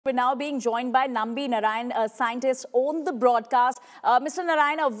We're now being joined by Nambi Narayanan, a scientist on the broadcast. Mr.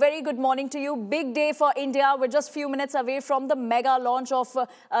 Narayanan, a very good morning to you. Big day for India. We're just a few minutes away from the mega launch of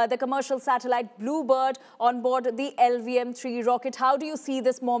the commercial satellite Bluebird on board the LVM-3 rocket. How do you see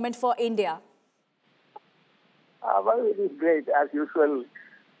this moment for India? Well, it is great, as usual.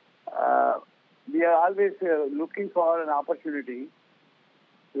 We are always looking for an opportunity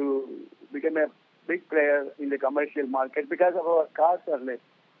to become a big player in the commercial market because of our costs are less.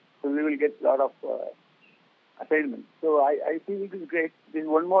 So we will get a lot of assignments. So I think it is great. This is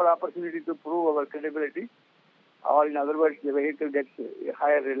one more opportunity to prove our credibility, or in other words, the vehicle gets a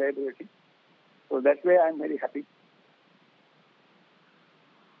higher reliability. So that way I'm very happy.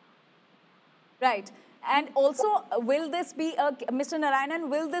 Right. And also, will this be, Mr. Narayanan,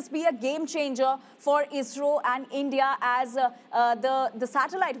 will this be a game changer for ISRO and India as the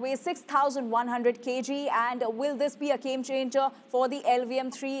satellite weighs 6,100 kg, and will this be a game changer for the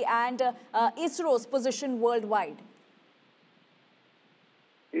LVM-3 and ISRO's position worldwide?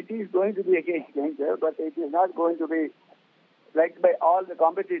 It is going to be a game changer, but it is not going to be liked by all the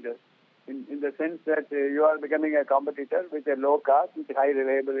competitors in the sense that you are becoming a competitor with a low cost, with high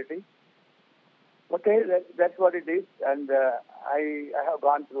reliability. Okay, that's what it is, and I have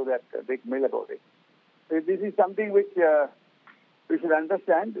gone through that big mill about it. So this is something which we should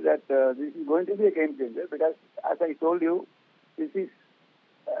understand, that this is going to be a game changer, because as I told you, this is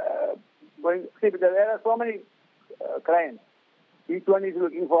because there are so many clients. Each one is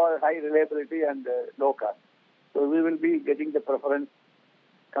looking for high reliability and low cost. So we will be getting the preference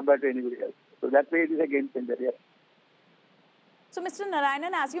compared to anybody else. So that way it is a game changer, yes. So, Mr.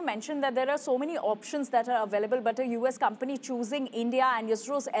 Narayanan, as you mentioned that there are so many options that are available, but a US company choosing India and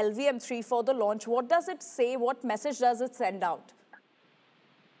ISRO's LVM-3 for the launch, what does it say? What message does it send out?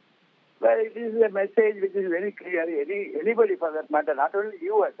 Well, it is a message which is very clear. Anybody for that matter, not only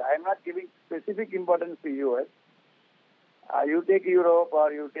US. I am not giving specific importance to US. You take Europe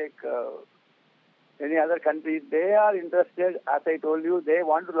or you take any other countries, they are interested, as I told you, they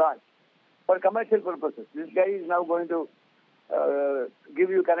want to launch for commercial purposes. This guy is now going to give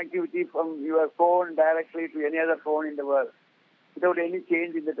you connectivity from your phone directly to any other phone in the world without any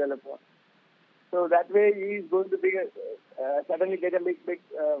change in the telephone. So that way he is going to suddenly get a big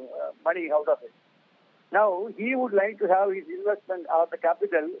money out of it. Now he would like to have his investment or the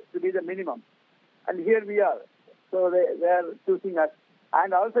capital to be the minimum. And here we are. So they are choosing us.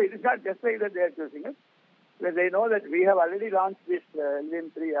 And also it is not just like that they are choosing us. Because they know that we have already launched this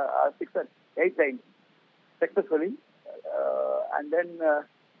LVM-3 6 or 8 times successfully. And then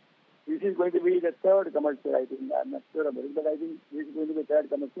this is going to be the third commercial, I think. I'm not sure about it, but I think this is going to be the third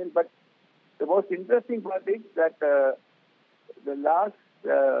commercial. But the most interesting part is that it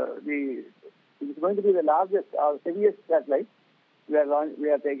is going to be the largest or heaviest satellite. We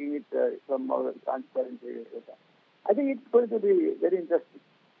are taking it from our transparency. I think it's going to be very interesting.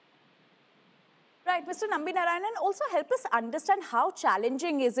 Right, Mr. Nambi Narayanan, also help us understand how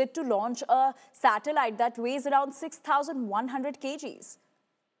challenging is it to launch a satellite that weighs around 6,100 kgs?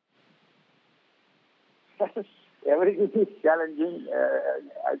 Everything is challenging.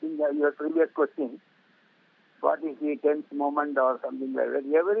 I think your previous question, what is the tense moment or something like that.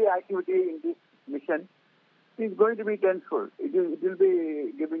 Every activity in this mission is going to be tenseful. It will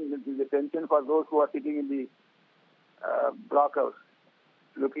be giving the tension for those who are sitting in the blockhouse,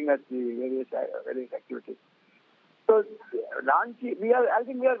 looking at the various activities. So launch, I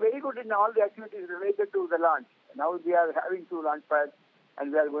think we are very good in all the activities related to the launch. Now we are having 2 launch pads,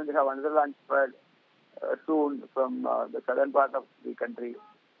 and we are going to have another launch pad soon from the southern part of the country.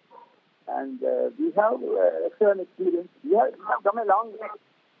 And we have excellent experience. We have come a long way.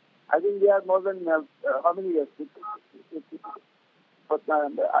 I think we are more than, how many years? It's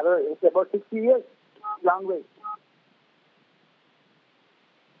about 60 years, long way.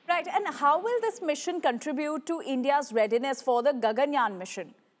 Right, and how will this mission contribute to India's readiness for the Gaganyaan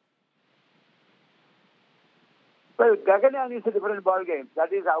mission? Well, Gaganyaan is a different ballgame.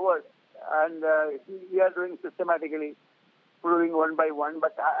 That is ours. And we are doing systematically, proving one by one.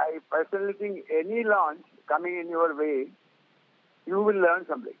 But I personally think any launch coming in your way, you will learn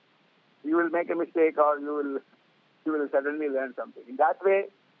something. You will make a mistake, or you will suddenly learn something. In that way,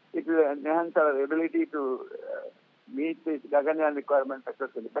 it will enhance our ability to meet this Gaganyaan requirement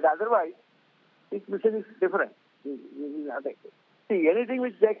successfully. But otherwise, this mission is different. See, anything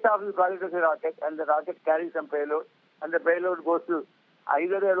which takes off, you call it as a rocket, and the rocket carries some payload, and the payload goes to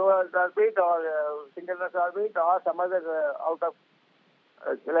either a low Earth orbit or synchronous orbit or some other out of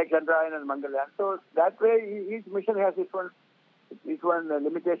like Chandrayaan and Mangalyaan. So that way, each mission has its own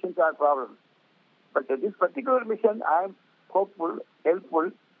limitations or problems. But this particular mission, I am hopeful,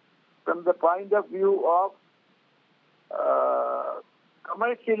 helpful, from the point of view of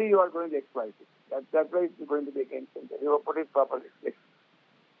commercially you are going to exploit it. That's why it's going to be a game changer. You have put it properly. Yes.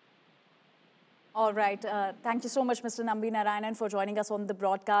 All right. Thank you so much, Mr. Nambi Narayanan, for joining us on the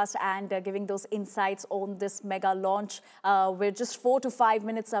broadcast and giving those insights on this mega launch. We're just 4 to 5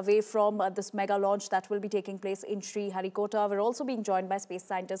 minutes away from this mega launch that will be taking place in Sriharikota. We're also being joined by space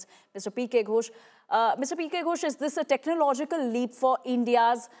scientist Mr. P.K. Ghosh. Mr. P.K. Ghosh, is this a technological leap for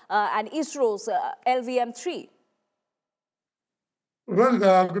India's and ISRO's LVM-3?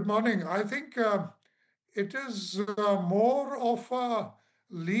 Well, good morning. I think it is more of a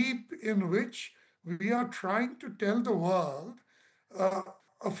leap in which we are trying to tell the world uh,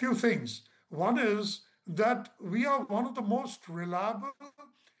 a few things. One is that we are one of the most reliable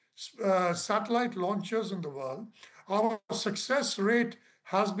satellite launchers in the world. Our success rate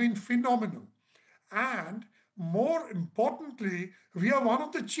has been phenomenal. And more importantly, we are one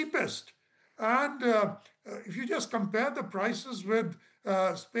of the cheapest. And if you just compare the prices with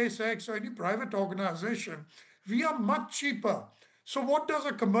SpaceX or any private organization, we are much cheaper. So, what does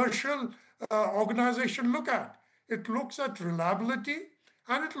a commercial organization look at? It looks at reliability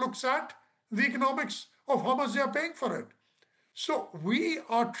and it looks at the economics of how much they are paying for it. So, we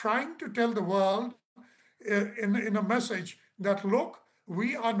are trying to tell the world in a message that look,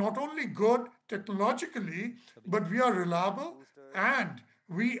 we are not only good technologically, but we are reliable and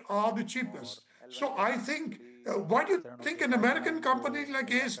we are the cheapest. So I think, why do you think an American company like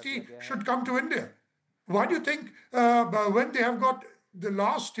AST should come to India? Why do you think when they have got the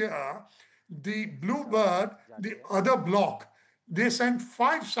last year, the Bluebird, the other block, they sent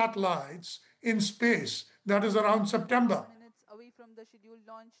 5 satellites in space, that is around September. Away from the scheduled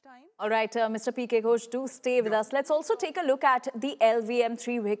launch time. All right, Mr. P.K. Ghosh, do stay with us. Let's also take a look at the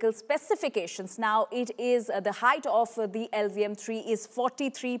LVM-3 vehicle specifications. Now, it is the height of the LVM-3 is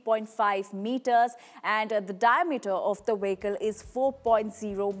 43.5 meters and the diameter of the vehicle is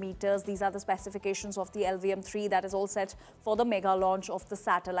 4.0 meters. These are the specifications of the LVM-3 that is all set for the mega launch of the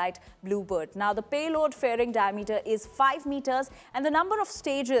satellite Bluebird. Now, the payload fairing diameter is 5 meters and the number of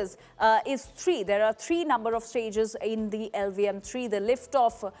stages is 3. There are 3 number of stages in the LVM-3. The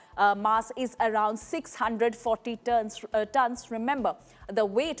liftoff mass is around 640 tons. Remember, the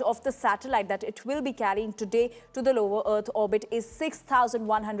weight of the satellite that it will be carrying today to the lower Earth orbit is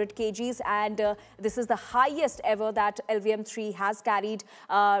 6,100 kgs, and this is the highest ever that LVM-3 has carried.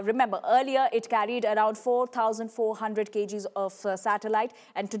 Remember, earlier it carried around 4,400 kgs of satellite,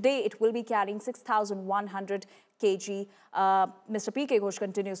 and today it will be carrying 6,100 kg. Mr. P.K. Ghosh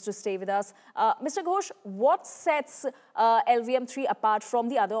continues to stay with us. Mr. Ghosh, what sets LVM-3 apart from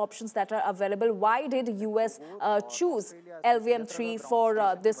the other options that are available? Why did US choose LVM-3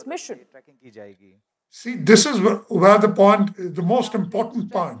 for this mission? See, this is where the most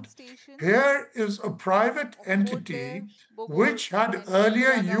important point. Here is a private entity which had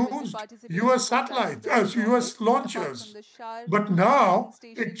earlier used US satellites, US launchers, but now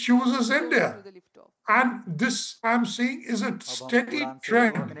it chooses India. And this, I'm seeing, is a steady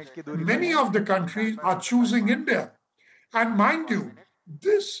trend. Many of the countries are choosing India. And mind you,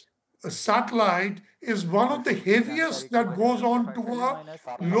 this satellite is one of the heaviest that goes on to a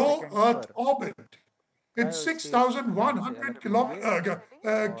low Earth orbit. It's 6,100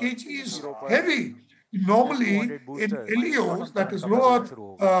 kgs heavy. Normally, in LEOs, that is low Earth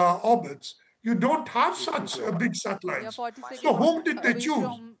orbits, you don't have such big satellites. So whom did they choose?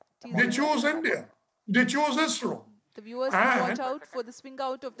 They chose India. They chose ISRO. The viewers will watch out for the swing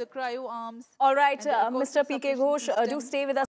out of the cryo arms. All right, Mr. P.K. Ghosh, do stay with us.